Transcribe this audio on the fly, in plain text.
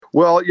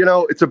Well,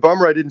 it's a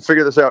bummer I didn't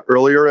figure this out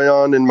earlier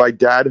on in my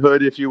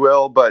dadhood, if you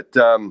will, but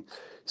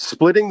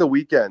splitting the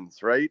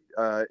weekends, right?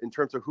 In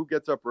terms of who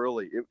gets up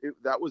early,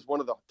 that was one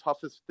of the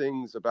toughest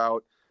things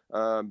about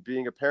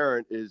being a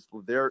parent is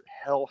there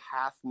hell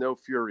hath no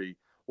fury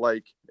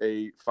like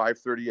a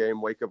 5:30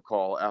 a.m. wake up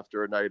call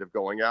after a night of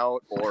going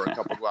out or a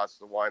couple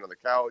glasses of wine on the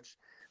couch.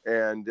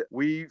 And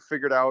we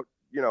figured out,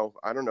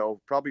 I don't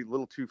know, probably a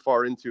little too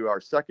far into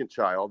our second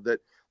child that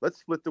let's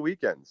split the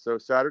weekend. So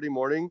Saturday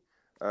morning,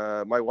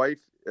 my wife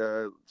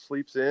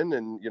sleeps in,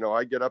 and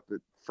I get up at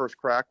first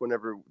crack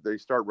whenever they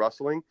start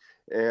rustling,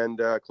 and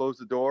close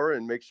the door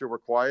and make sure we're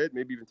quiet.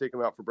 Maybe even take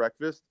them out for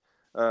breakfast.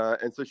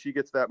 And so she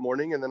gets that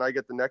morning, and then I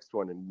get the next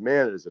one. And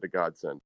man, is it a godsend!